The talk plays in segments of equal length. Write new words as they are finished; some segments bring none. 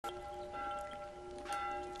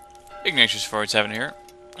Ignatius 47 here,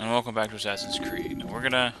 and welcome back to Assassin's Creed. We're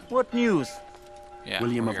gonna... What news? Yeah,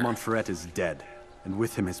 William we're of here. Montferrat is dead, and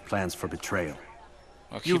with him his plans for betrayal.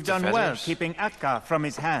 Well, keep You've the done well feathers. keeping Akka from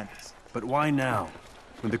his hands. But why now,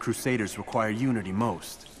 when the Crusaders require unity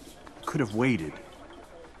most? Could have waited.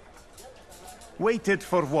 Waited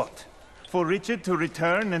for what? For Richard to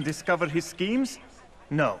return and discover his schemes?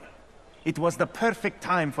 No. It was the perfect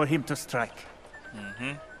time for him to strike.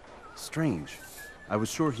 Strange. I was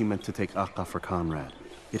sure he meant to take Akka for Conrad,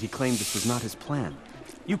 yet he claimed this was not his plan.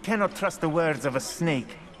 You cannot trust the words of a snake,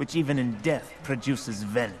 which even in death produces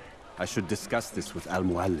venom. I should discuss this with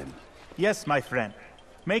Al-Muallim. Yes, my friend.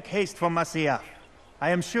 Make haste for Masyaf.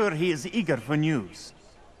 I am sure he is eager for news.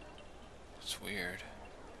 It's weird.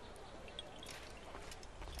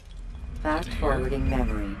 Fast forwarding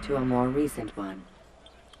memory to a more recent one.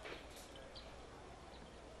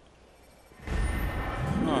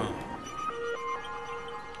 Huh.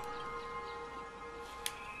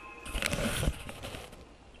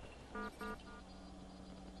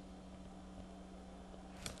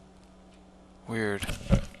 Weird.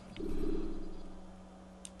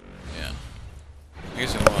 Yeah. I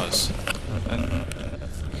guess it was.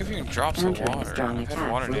 Give you drops of Entering water. strong I've had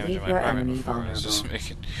attacks water will damage in leave my your apartment enemy before. It's just vulnerable.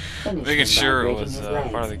 making Finish him by sure it breaking was his part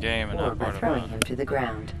of the legs, game and or not by part of throwing him to the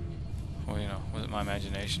ground. well, you know, was it my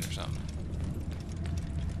imagination or something?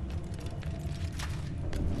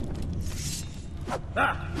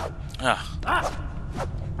 Ah.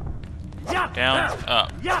 Down,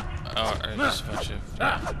 up. Oh, or just a bunch of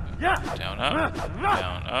down, up, down,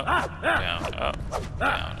 up, down, up,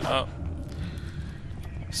 down, up.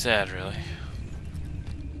 Sad, really.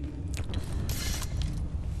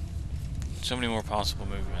 So many more possible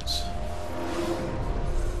movements.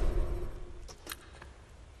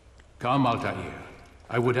 Come, Altair.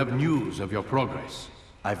 I would have news of your progress.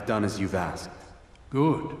 I've done as you've asked.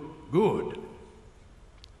 Good, good.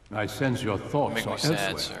 I sense your thoughts Make are me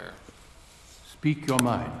sad, elsewhere. sir. Speak your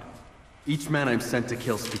mind. Each man I'm sent to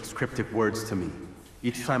kill speaks cryptic words to me.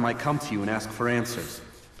 Each time I come to you and ask for answers.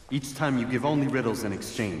 Each time you give only riddles in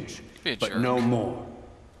exchange. Be a But jerk. no more.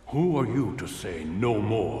 Who are you to say no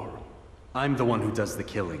more? I'm the one who does the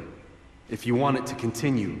killing. If you want it to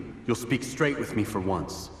continue, you'll speak straight with me for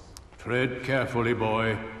once. Tread carefully,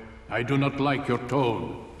 boy. I do not like your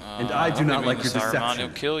tone. And I do not like your Saruman, deception. he'll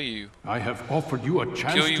kill you. I have offered you a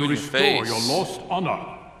chance Kill you to in your restore face. your lost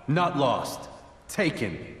honor. Not lost.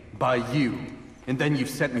 Taken. By you. And then you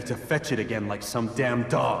sent me to fetch it again like some damn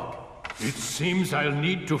dog. It seems I'll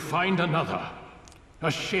need to find another.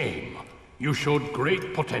 A shame. You showed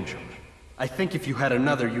great potential. I think if you had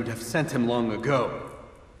another, you'd have sent him long ago.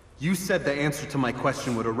 You said the answer to my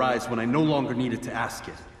question would arise when I no longer needed to ask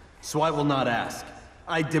it. So I will not ask.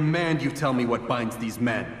 I demand you tell me what binds these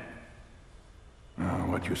men.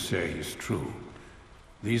 What you say is true.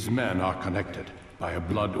 These men are connected by a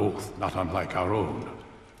blood oath not unlike our own.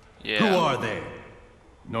 Yeah. Who are they?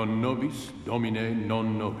 Non nobis, domine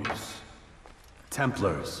non nobis.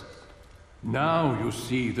 Templars. Now you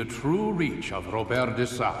see the true reach of Robert de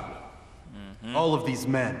Sable. All of these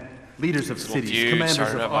men. Leaders of Little cities, feud commanders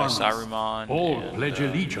started of up by armies. Saruman. All and, pledge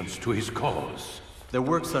allegiance to his cause. Their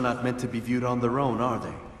works are not meant to be viewed on their own, are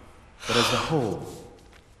they? But as a whole,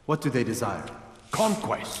 what do they desire?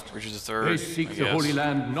 Conquest. Richard III, They seek I the guess. Holy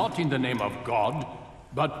Land not in the name of God,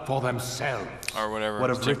 but for themselves. Or whatever. What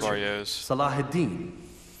of Richard? Templarios. Salahuddin?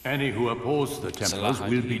 Any who oppose the Templars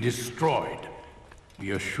will be destroyed.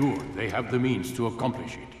 Be assured they have the means to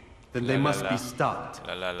accomplish it. Then they La, la, must la. be stopped.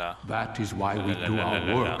 La la la. That is why we La, do la, la, our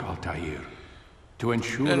la, work, la. Altair. To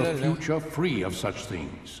ensure La, la, a la. future free of such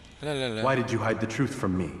things. La la la. Why did you hide the truth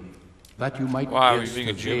from me? That you might Why are you pierce being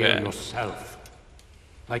the a Jew veil bad? yourself.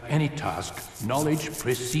 Like any task, knowledge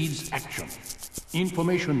precedes action.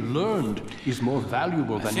 Information learned is more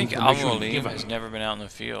valuable I than think information Al-Mualim given. has never been out in the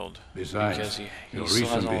field. Besides, because he your still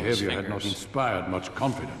has recent all his behavior had not fingers. inspired much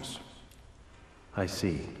confidence. I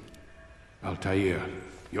see. Altair,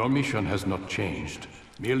 your mission has not changed.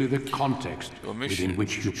 Merely the context Your mission within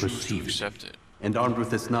which is you to choose to perceive it. accept it. And armed with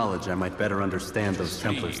this knowledge, I might better understand those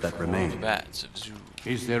Templars Flee that from all the remain. bats of Zu.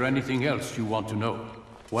 Is there anything else you want to know?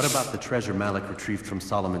 What about the treasure Malik retrieved from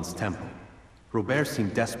Solomon's temple? Robert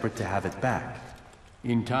seemed desperate to have it back.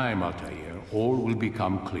 In time, Altair, all will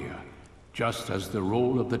become clear. Just as the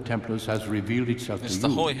role of the Templars has revealed itself It's to the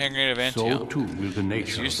you, holy hand grenade of so Antioch. too will the It's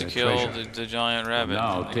nature of used to their kill treasure. the giant rabbit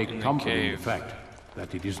Now in the, take in the comfort in the cave. fact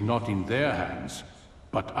that it is not in their hands,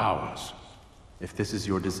 but ours. If this is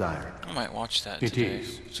your desire. I might watch that It today.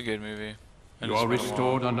 is. It's a good movie. And You it's are been a while.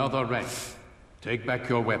 restored another rank. Take back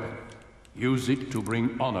your weapon. Use it to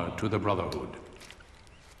bring honor to the Brotherhood.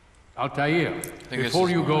 Altair, this before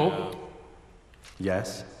is you my, go,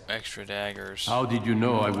 Yes? extra daggers. how did you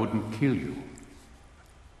know I wouldn't kill you?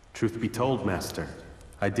 Truth be told, Master,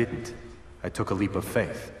 I didn't. I took a leap of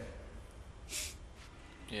faith.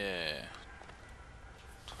 Yeah.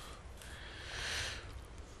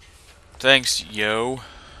 Thanks, yo.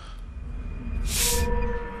 So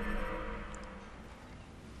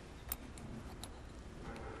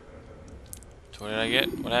what did I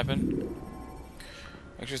get? What happened?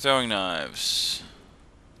 Extra throwing knives.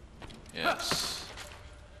 Yes.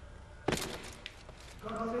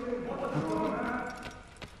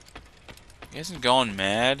 He hasn't gone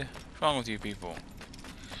mad? What's wrong with you people?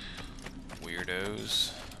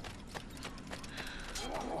 Weirdos.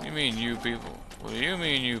 What do you mean you people? What do you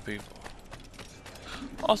mean you people?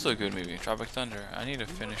 Also a good movie, Tropic Thunder. I need to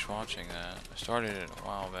finish watching that. I started it a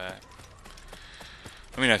while back.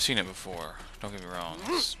 I mean, I've seen it before. Don't get me wrong.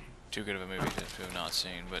 It's too good of a movie to have not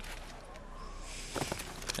seen, but...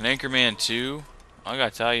 And Anchorman 2, I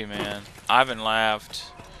gotta tell you, man, I haven't laughed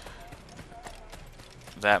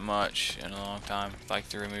that much in a long time, like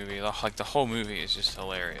through a movie. Like, the whole movie is just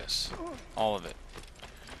hilarious. All of it.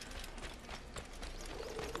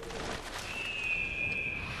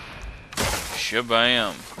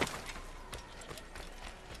 Shabam.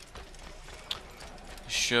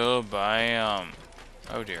 Shabam.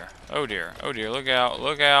 Oh dear. Oh dear. Oh dear. Look out.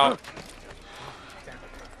 Look out.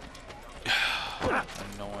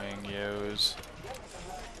 Annoying yos.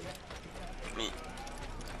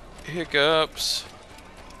 Hiccups.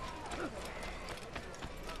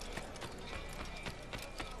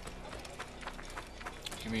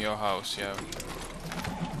 Give me your house, yo.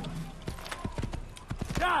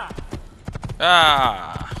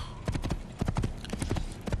 Ah!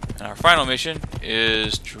 And our final mission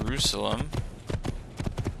is Jerusalem.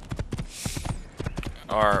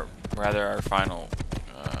 Or rather, our final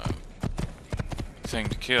thing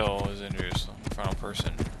to kill is in Jerusalem. Final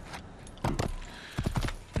person.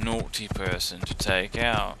 Naughty person to take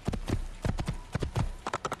out.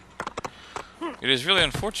 It is really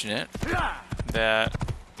unfortunate that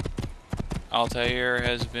Altair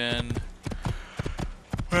has been,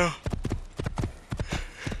 well,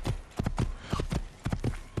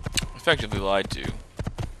 effectively lied to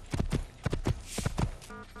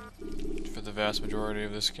for the vast majority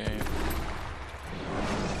of this game.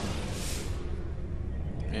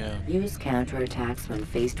 Yeah. Use counterattacks when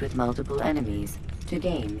faced with multiple enemies to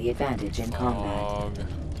gain the advantage in combat. Fog.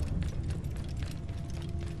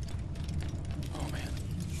 Oh man.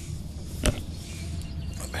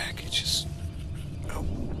 My back itches. Oh,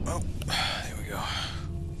 there we go.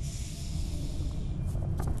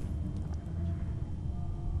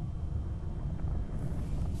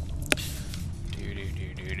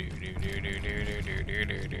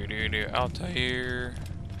 Altair.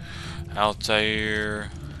 Altair.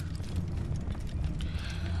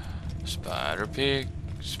 Spider Pig.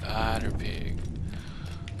 Spider Pig.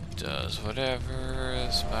 Does whatever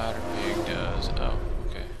a Spider Pig does. Oh,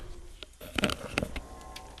 okay.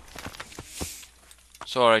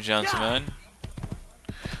 Sorry, gentlemen.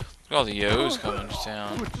 Look at all the yos coming to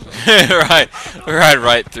town.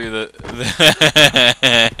 right through the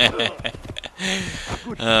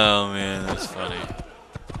oh man, that's funny.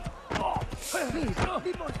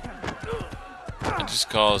 It just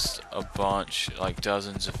caused a bunch, like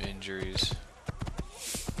dozens of injuries.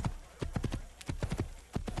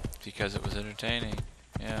 Because it was entertaining.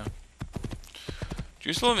 Yeah.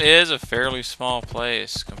 Jerusalem is a fairly small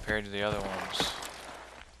place compared to the other ones.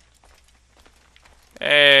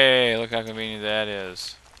 Hey, look how convenient that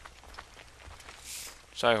is.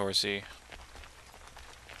 Sorry, horsey.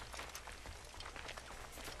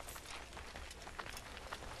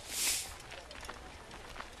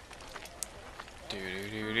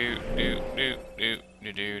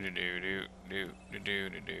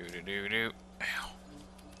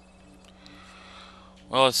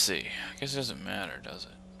 Well, let's see. I guess it doesn't matter, does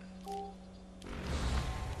it?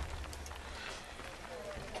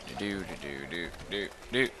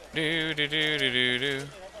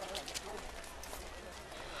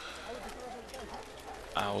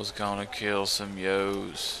 I was gonna kill some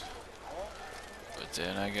yos, but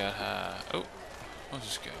then I got high. Oh, let's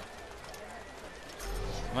just go.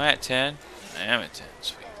 Am I at 10? I am at 10.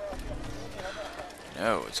 Sweet.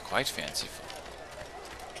 No, it's quite fanciful.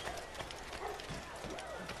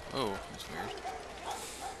 Oh, that's weird.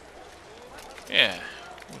 Yeah,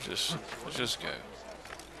 let's just go.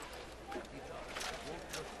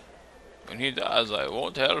 When he dies, I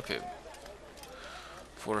won't help him,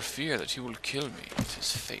 for fear that he will kill me with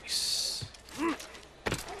his face.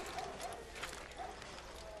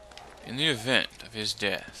 In the event of his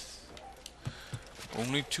death,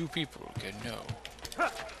 Only 2 people can know where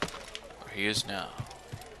he is now.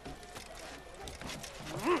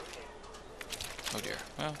 Oh dear.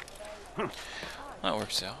 Well, that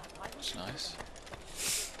works out. It's nice.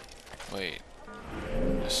 Wait.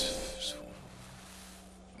 This is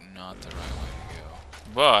not the right way to go.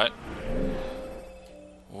 But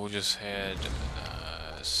we'll just head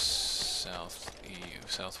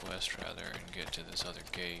southwest rather, and get to this other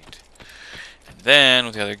gate. And then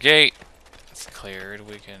with the other gate, it's cleared.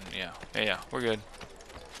 We can, yeah, we're good.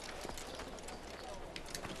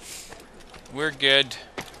 We're good.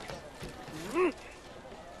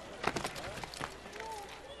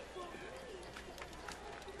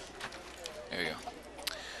 There we go.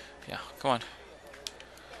 Yeah, come on. Look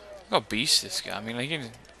how beast this guy. I mean, he can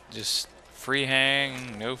just free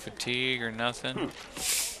hang, no fatigue or nothing.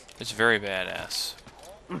 It's very badass.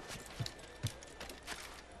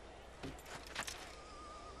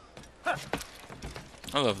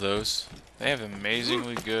 I love those. They have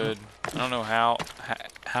amazingly good. I don't know how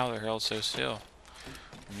they're held so still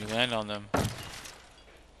when you land on them,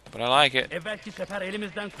 but I like it.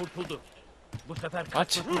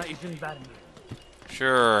 What?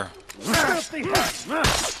 Sure.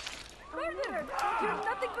 Murderer! You're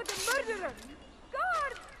nothing but a murderer!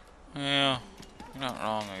 Guard! Yeah, you're not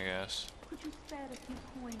wrong, I guess. Could you spare a few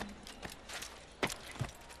coins?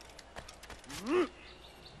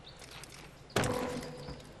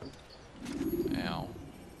 Ow.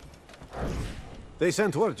 They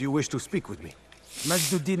sent word you wish to speak with me.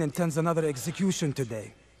 Majduddin intends another execution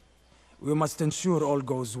today. We must ensure all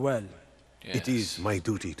goes well. Yes. It is my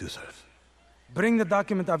duty to serve. Bring the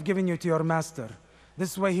document I've given you to your master.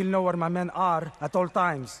 This way he'll know where my men are at all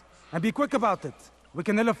times. And be quick about it. We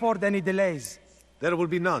can ill afford any delays. There will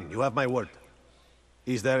be none, you have my word.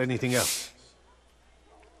 Is there anything else?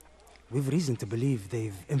 We've reason to believe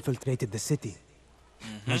they've infiltrated the city.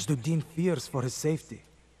 Majduddin fears for his safety.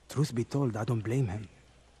 Truth be told, I don't blame him.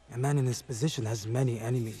 A man in his position has many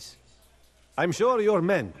enemies. I'm sure your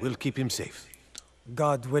men will keep him safe.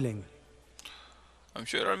 God willing. I'm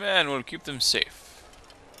sure our man will keep them safe.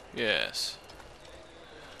 Yes.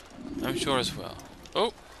 I'm sure as well.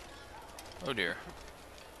 Oh! Oh dear.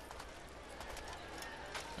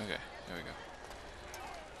 Okay, there we go.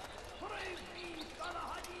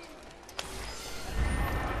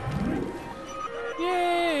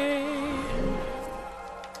 Yay!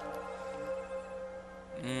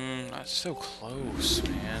 That's so close,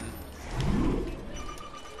 man.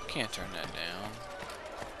 Can't turn that down.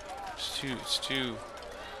 It's too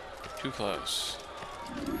close.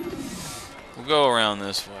 We'll go around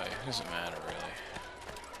this way. Doesn't matter really.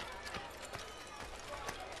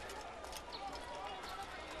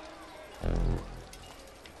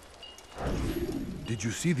 Did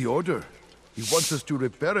you see the order? He wants us to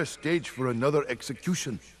repair a stage for another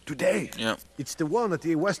execution today. Yeah. It's the one at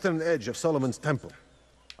the western edge of Solomon's Temple.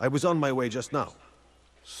 I was on my way just now.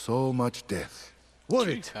 So much death.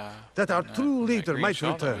 Worried that our true leader might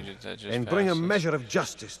return and bring a measure of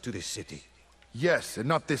justice to this city. Yes, and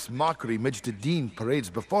not this mockery Majduddin parades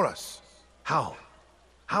before us. How?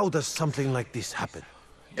 How does something like this happen?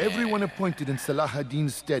 Everyone appointed in Salah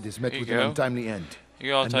ad-Din's stead is met There you with an go. untimely end.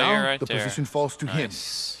 You all And tell you now right the there. position falls to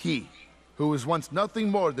Nice. him. He, who was once nothing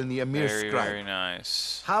more than the Emir's Very, scribe. very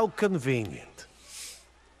nice. How convenient.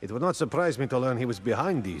 It would not surprise me to learn he was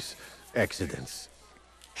behind these accidents.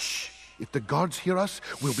 Shh! If the guards hear us,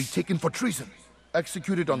 we'll be taken for treason.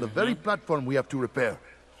 Executed on the very platform we have to repair.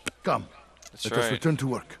 Come, That's let right. us return to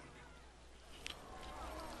work.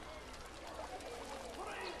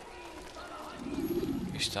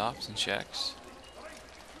 He stops and checks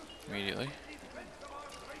immediately.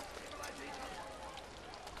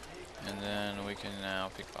 And then we can now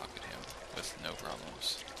pickpocket him with no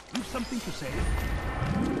problems. You've something to say?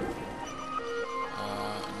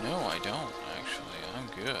 No, I don't, actually. I'm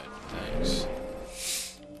good, thanks.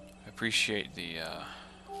 I appreciate the,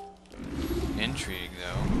 intrigue,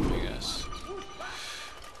 though, I guess.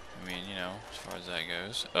 I mean, you know, as far as that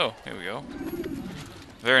goes. Oh, here we go.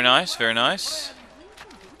 Very nice, very nice.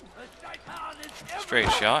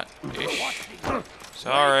 Straight shot. Ish.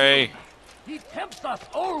 Sorry. He tempts us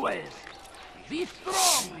always. Be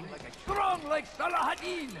strong like Salah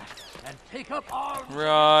ad-Din, and take up arms.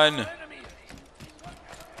 Run. against our enemies.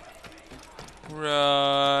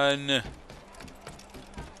 Run.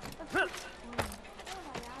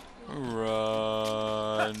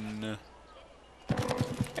 Run.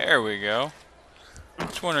 There we go.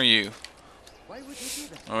 Which one are you?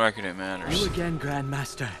 I reckon it matters. You again,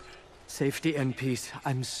 Grandmaster. Safety and peace.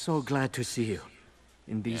 I'm so glad to see you.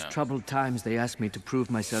 In these Yeah. troubled times, they asked me to prove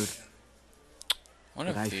myself.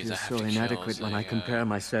 But I feel so inadequate when I compare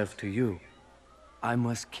myself to you. I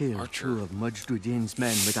must kill 2 of Majduddin's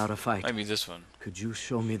men without a fight. Maybe this one. Could you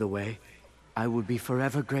show me the way? I will be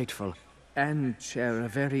forever grateful, and share a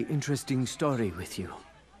very interesting story with you.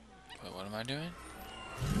 Wait, what am I doing?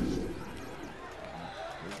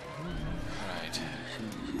 Right.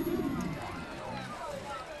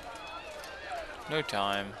 No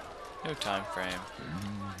time. No time frame.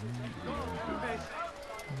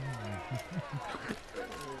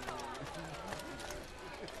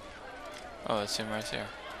 Oh, that's him right there.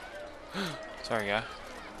 Sorry, guy.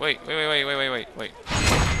 Wait.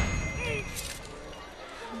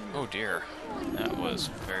 Oh dear. That was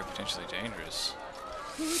very potentially dangerous.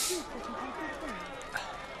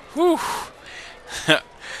 Whew!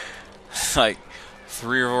 Like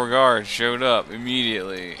 3 or 4 guards showed up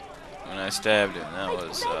immediately when I stabbed him. That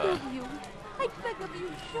was I beg of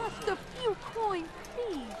you, just a few coins,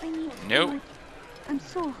 please. I need nope. food. I'm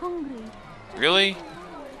so hungry. Really?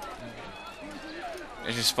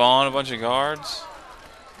 Did you spawn a bunch of guards?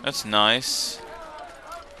 That's nice.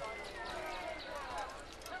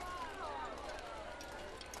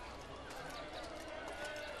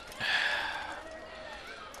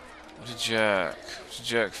 What a jerk. What a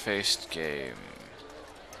jerk-faced game.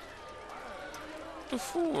 The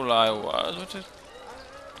fool I was. What a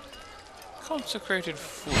consecrated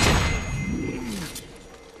fool.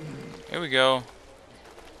 Here we go.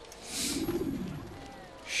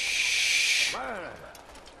 Shh.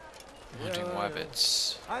 Hunting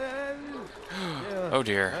wabbits. Oh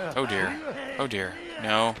dear. Oh dear. Oh dear.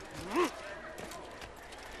 No.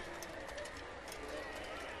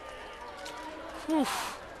 Whew.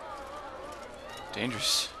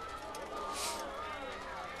 Dangerous.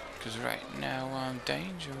 Because right now I'm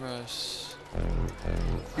dangerous.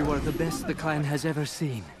 You are the best the clan has ever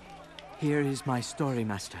seen. Here is my story,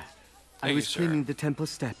 Master. I was cleaning the temple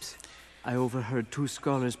steps. I overheard 2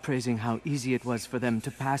 scholars praising how easy it was for them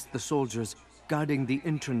to pass the soldiers guarding the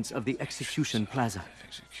entrance of the execution plaza.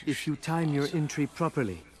 If you time your entry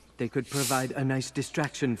properly, they could provide a nice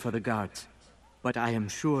distraction for the guards. But I am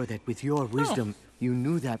sure that with your wisdom, you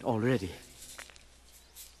knew that already.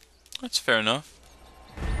 That's fair enough.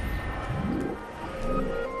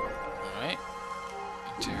 Alright.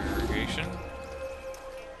 Interrogation.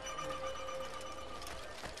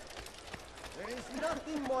 There is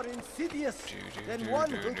nothing more insidious than one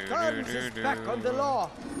who turns his back on the law.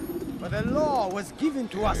 For the law was given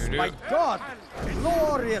to us by God.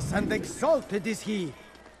 Glorious and exalted is he.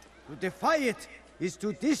 To defy it is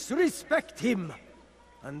to disrespect him.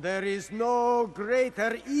 And there is no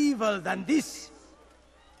greater evil than this.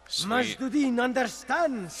 Majduddin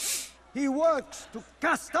understands. He works to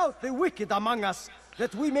cast out the wicked among us,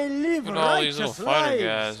 that we may live Look at all righteous these little fighter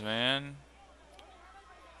lives. guys, man.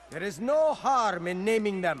 There is no harm in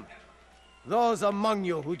naming them. Those among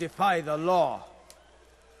you who defy the law.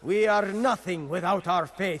 We are nothing without our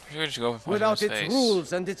faith, without its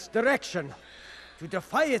rules and its direction. To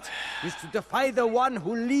defy it is to defy the one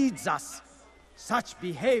who leads us. Such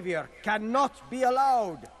behavior cannot be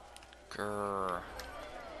allowed. Grrr.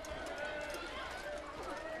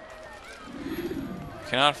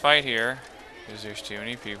 Cannot fight here, because there's too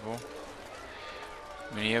many people,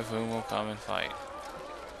 many of whom will come and fight.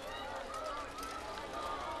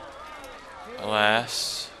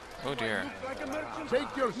 Alas. Oh dear.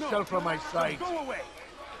 Take yourself from my sight.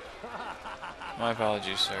 My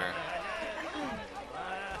apologies, sir.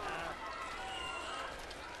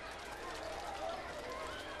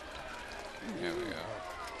 There we go.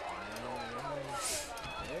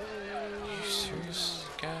 Are you serious,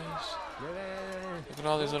 guys? Look at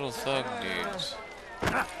all these little thug dudes.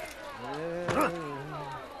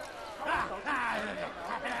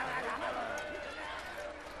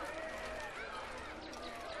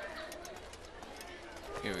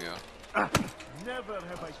 Here we go. Never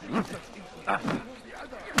have I seen such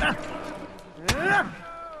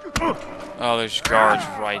Oh, there's guards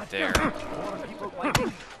right there. This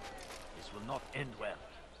will not end well.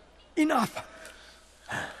 Enough!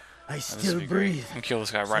 I still breathe. And kill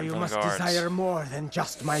this guy right in front of the guards. So you must desire more than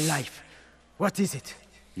just my life. What is it?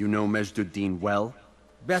 You know Majduddin well?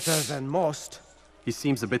 Better than most. He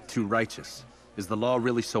seems a bit too righteous. Is the law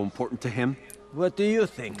really so important to him? What do you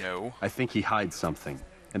think? No. I think he hides something,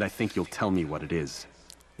 and I think you'll tell me what it is.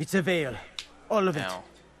 It's a veil. All of it. No.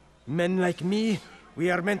 Men like me, we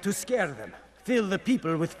are meant to scare them. Fill the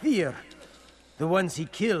people with fear. The ones he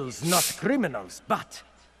kills, not criminals, but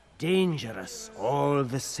dangerous all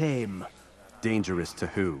the same. Dangerous to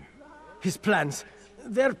who? His plans.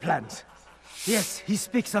 Their plans. Yes, he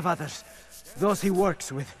speaks of others. Those he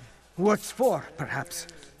works with. Works for, perhaps.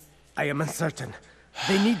 I am uncertain.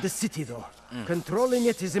 They need the city, though. Controlling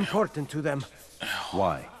it is important to them.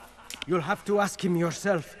 Why? You'll have to ask him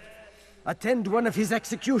yourself. Attend one of his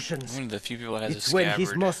executions. One of the few people that has It's a when scabbard.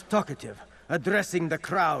 he's most talkative, addressing the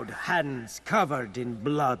crowd, hands covered in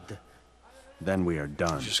blood. Then we are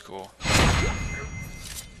done. Which is cool.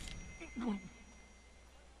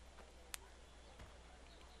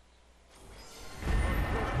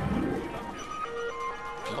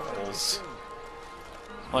 Goals.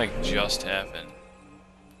 Like, just happened.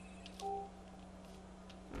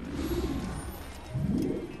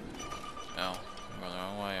 Oh, I'm going the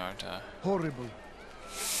wrong way, aren't I? Horrible.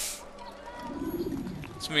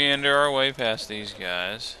 Let's meander our way past these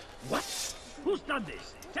guys. What? Who's done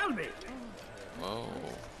this? Tell me. Whoa.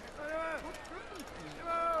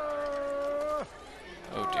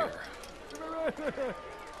 Oh dear.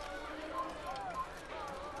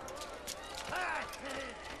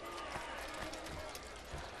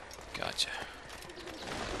 Gotcha.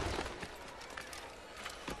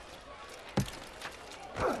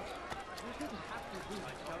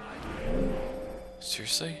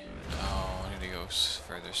 Seriously? Oh, I need to go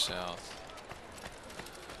further south.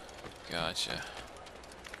 Gotcha.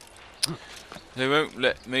 They won't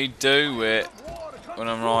let me do it when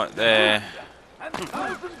I'm right there. And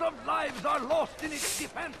thousands of lives are lost in its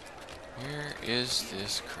defense. Where is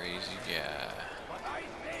this crazy guy? But I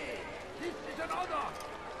say, this is an honor.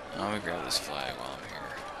 I'm gonna grab this flag while I'm here.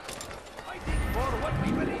 Fighting for what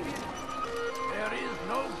we believe in. There is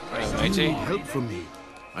no Hello, greater matey. Help from me.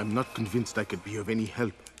 I'm not convinced I could be of any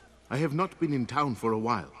help. I have not been in town for a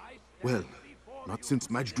while. Well, not since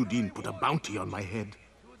Majduddin put a bounty on my head.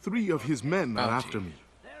 3 of his men are after me.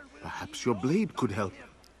 Perhaps your blade could help.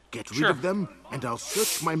 Get rid of them, and I'll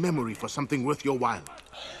search my memory for something worth your while.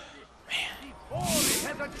 Before it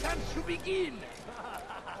has a chance to begin.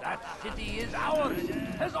 That city is ours,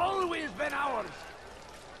 has always been ours.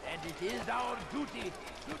 And it is our duty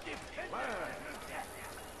to defend it.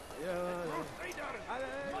 Crusaders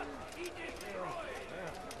must be destroyed.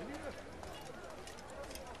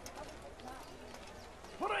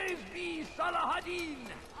 Praise be Salah ad-Din.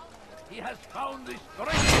 He has found the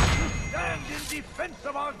strength to stand in defense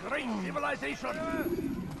of our great civilization.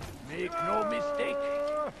 Make no mistake,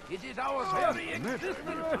 it is our very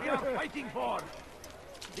existence we are fighting for.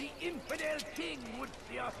 The infidel king would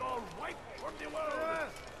see us all wiped from the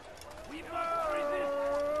world. We must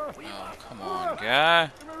resist. We Oh, must come on, guy.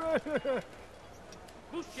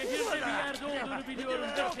 Bu şehirde bir yerde olduğunu biliyorum.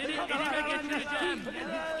 Seni elime geçireceğim.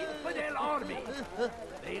 Infidel army.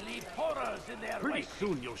 They leave horrors in their wake.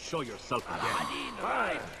 Soon you'll show yourself again. Adin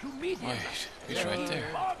rides to meet him. Wait, he's right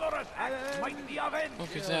there. Barbarous acts might be avenged.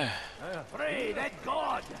 Look at that. Pray that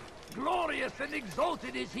God, glorious and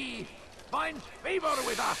exalted is He, finds favor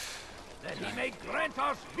with us, that He may grant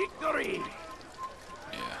us victory.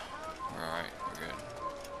 Yeah, we're alright, we're good.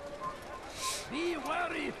 Be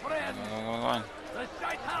wary, friend. Go on. The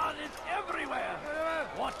Shaitan is everywhere,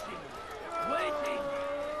 watching, waiting.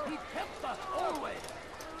 He tempts us always.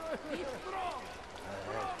 He's strong.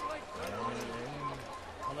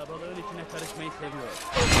 Kalabalığın içine karışmayı seviyor.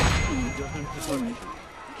 Gözüm tutuyor.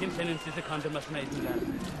 Kimsenin sizi kandırmasına izin verme.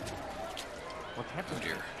 What happened? Oh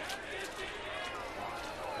dear.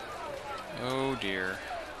 Oh dear.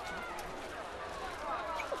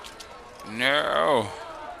 No.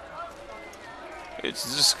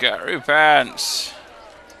 It's the Scary Pants.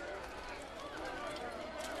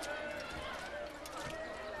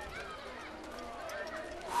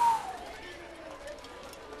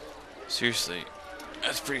 Seriously,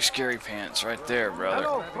 that's pretty scary pants right there, brother.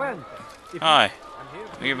 Hello, friend. Hi.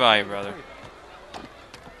 Goodbye, brother.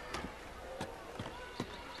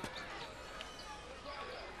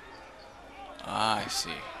 I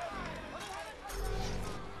see.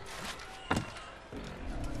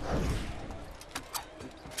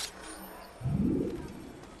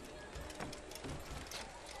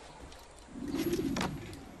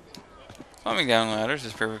 Climbing down ladders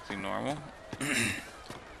is perfectly normal.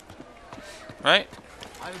 Right?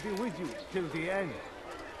 I'll be with you till the end.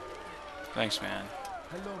 Thanks, man.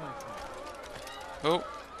 Hello, my friend. Oh,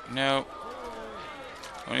 no.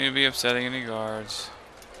 Don't need to be upsetting any guards.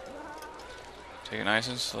 Take it nice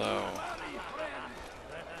and slow.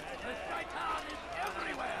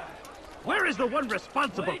 Where is the one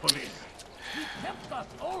responsible for this? He tempts us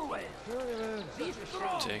always. Be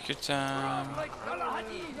strong. Take your time. Like Salah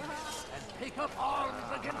ad-Din, and take up arms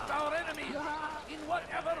against our enemies in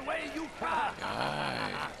whatever way you can.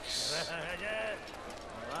 Yikes.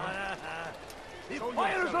 The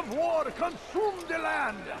fires of war consume the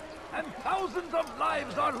land, and thousands of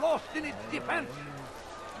lives are lost in its defense.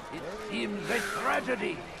 It seems a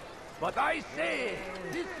tragedy, But I say,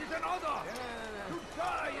 this is an honor to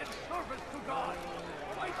die in service to God.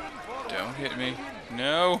 Fighting for Don't hit me.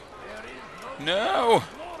 No. No.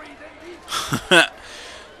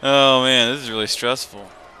 Oh man, this is really stressful.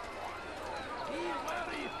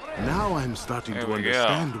 Now I'm starting to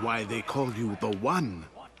understand why they call you the One.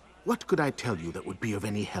 What could I tell you that would be of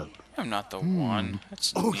any help? I'm not the one.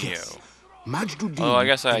 That's Neo. Yes. Majduddin I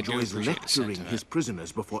guess I do enjoys appreciate the lecturing sentiment. his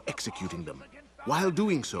prisoners before executing them. While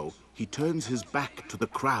doing so, he turns his back to the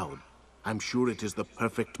crowd. I'm sure it is the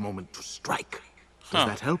perfect moment to strike. Does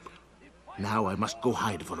that help? Now I must go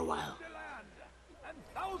hide for a while.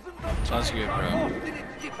 Sounds good, bro.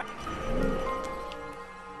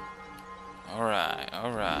 Alright,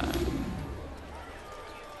 alright.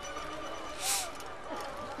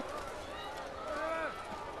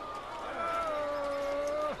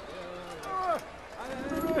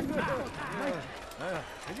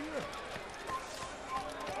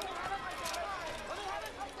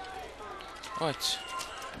 What?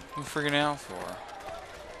 I'm freaking out for?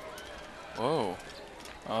 Whoa.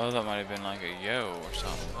 Oh, that might have been like a yo or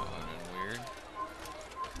something. That would have been weird.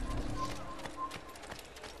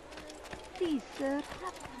 Please, sir.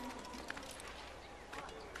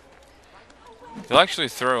 They'll actually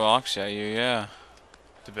throw ox at you, yeah.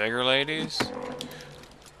 The beggar ladies.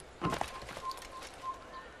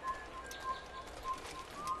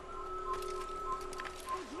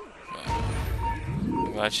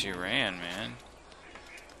 I'm glad she ran, man.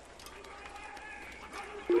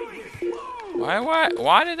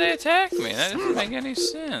 Why did they attack me? That doesn't make any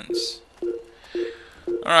sense.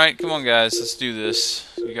 Alright, come on guys, let's do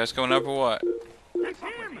this. You guys going up or what?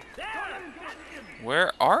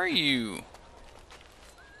 Where are you?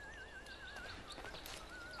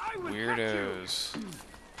 Weirdos.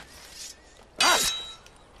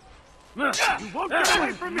 You won't get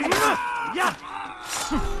away from me!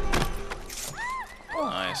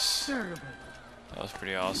 Nice. That was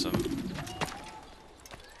pretty awesome.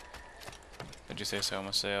 Did you say so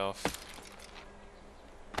myself?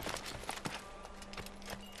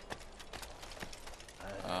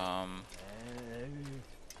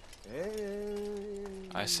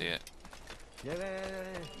 I see it.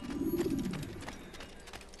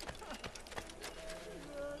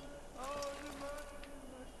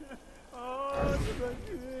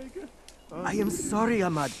 I am sorry,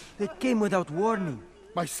 Ahmad. They came without warning.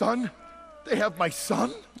 My son? They have my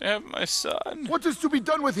son? They have my son. What is to be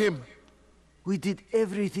done with him? We did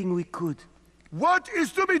everything we could. What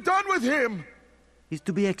is to be done with him? He's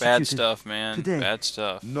to be executed. Bad stuff, man. Today. Bad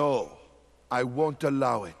stuff. No, I won't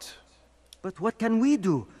allow it. But what can we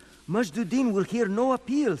do? Majduddin will hear no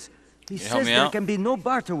appeals. He Can you help says me there out? can be no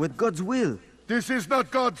barter with God's will. This is not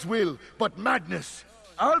God's will, but madness.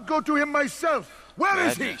 I'll go to him myself. Where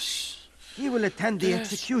is he? Madness. He will attend the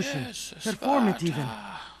execution, perform it even.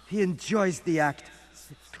 He enjoys the act. A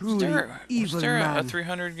truly evil Was there a man.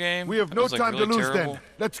 300 game? We have That no was, like, time really to lose terrible. then.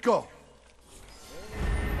 Let's go.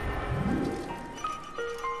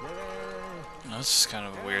 This is kind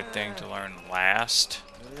of a weird thing to learn last.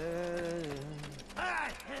 To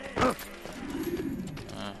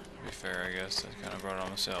be fair, I guess I kind of brought it on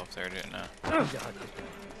myself there, didn't I?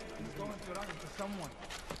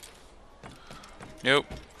 Nope.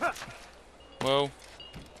 Whoa.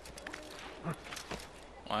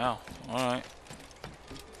 Wow. Alright.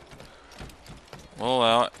 We'll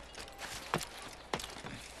allow it.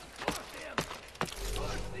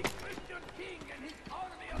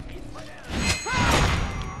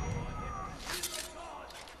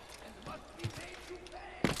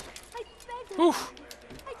 Oof.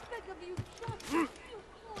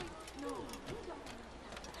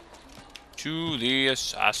 To the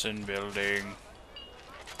assassin building.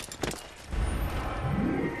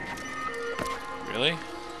 Really?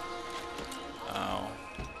 Oh.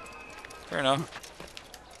 Fair enough.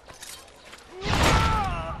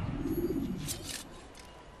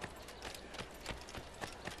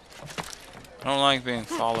 I don't like being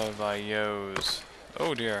followed by yos.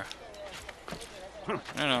 Oh dear.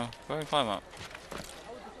 No, go ahead and climb up.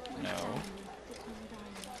 No.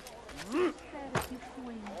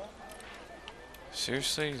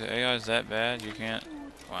 Seriously? The AI is that bad? You can't?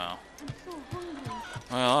 Wow.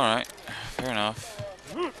 Well, alright. Fair enough.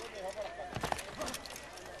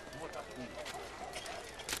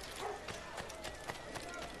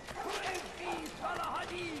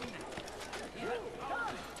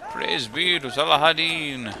 Praise be to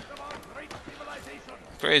Salahadin.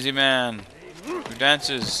 Crazy man who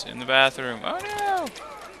dances in the bathroom. Oh no!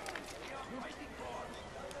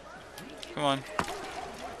 Come on.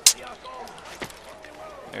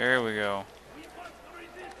 There we go.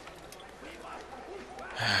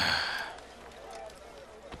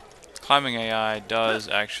 climbing AI does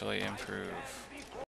actually improve